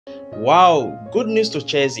Wow, good news to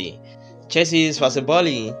Chelsea. Chelsea's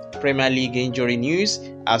Burnley Premier League injury news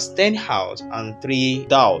has 10 out and 3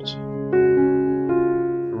 out.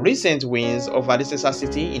 Recent wins over Leicester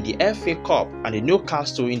City in the FA Cup and the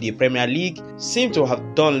Newcastle in the Premier League seem to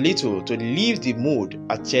have done little to lift the mood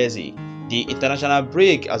at Chelsea. The international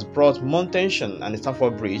break has brought more tension at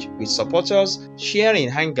Stamford Bridge, with supporters sharing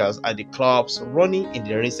hangers at the club's running in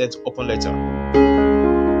the recent open letter.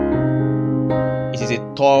 It is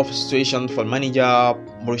a tough situation for manager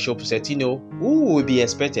Mauricio Pochettino, who will be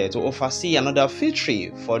expected to oversee another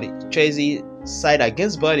victory for the Chelsea side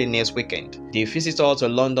against Burnley next weekend. The visitors to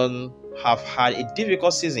London have had a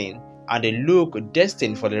difficult season and they look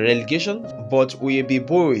destined for the relegation, but will be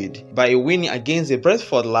buoyed by a win against the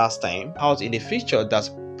Brentford last time out in a fixture that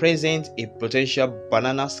presents a potential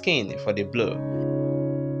banana skin for the Blue.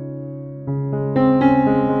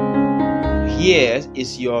 Here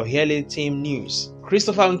is your early team news.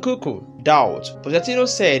 Christopher Nkunku doubt. Pochettino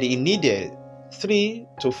said he needed 3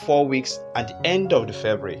 to 4 weeks at the end of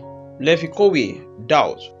February. Levi Kowe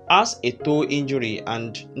doubt. Has a toe injury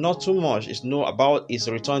and not too much is known about his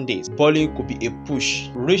return date. Bowling could be a push.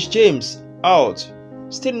 Rich James out.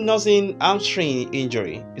 Still nursing hamstring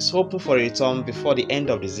injury. Is hoping for a return before the end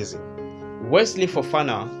of the season. Wesley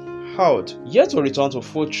Fofana out. Yet to return to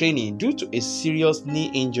full training due to a serious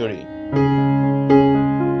knee injury.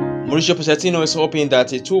 Mauricio Pochettino is hoping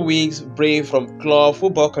that a 2 weeks break from club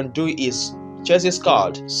football can do his Chelsea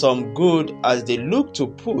squad some good as they look to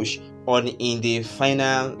push on in the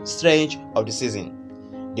final stretch of the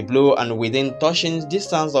season. The Blue and within touching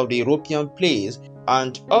distance of the European place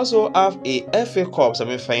and also have a FA Cup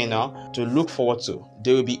semi-final to look forward to.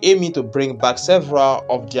 They will be aiming to bring back several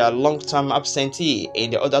of their long-term absentees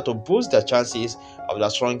in order to boost their chances of the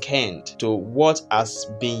strong end to what has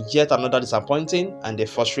been yet another disappointing and a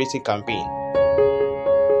frustrating campaign.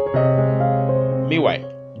 Meanwhile,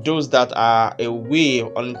 those that are away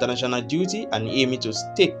on international duty and aiming to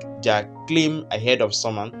stake their claim ahead of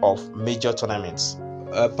some of major tournaments.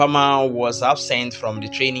 Palmer was absent from the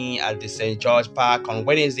training at the St. George Park on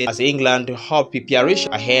Wednesday as England held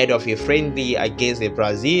preparation ahead of a friendly against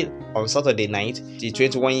Brazil on Saturday night. The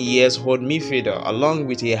 21-year-old midfielder, along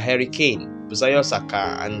with a Harry Kane, Bukayo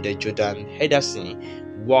Saka and Jordan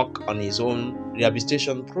Henderson, work on his own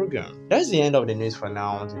rehabilitation program. That's the end of the news for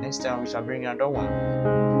now. The next time we shall bring another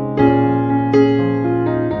one.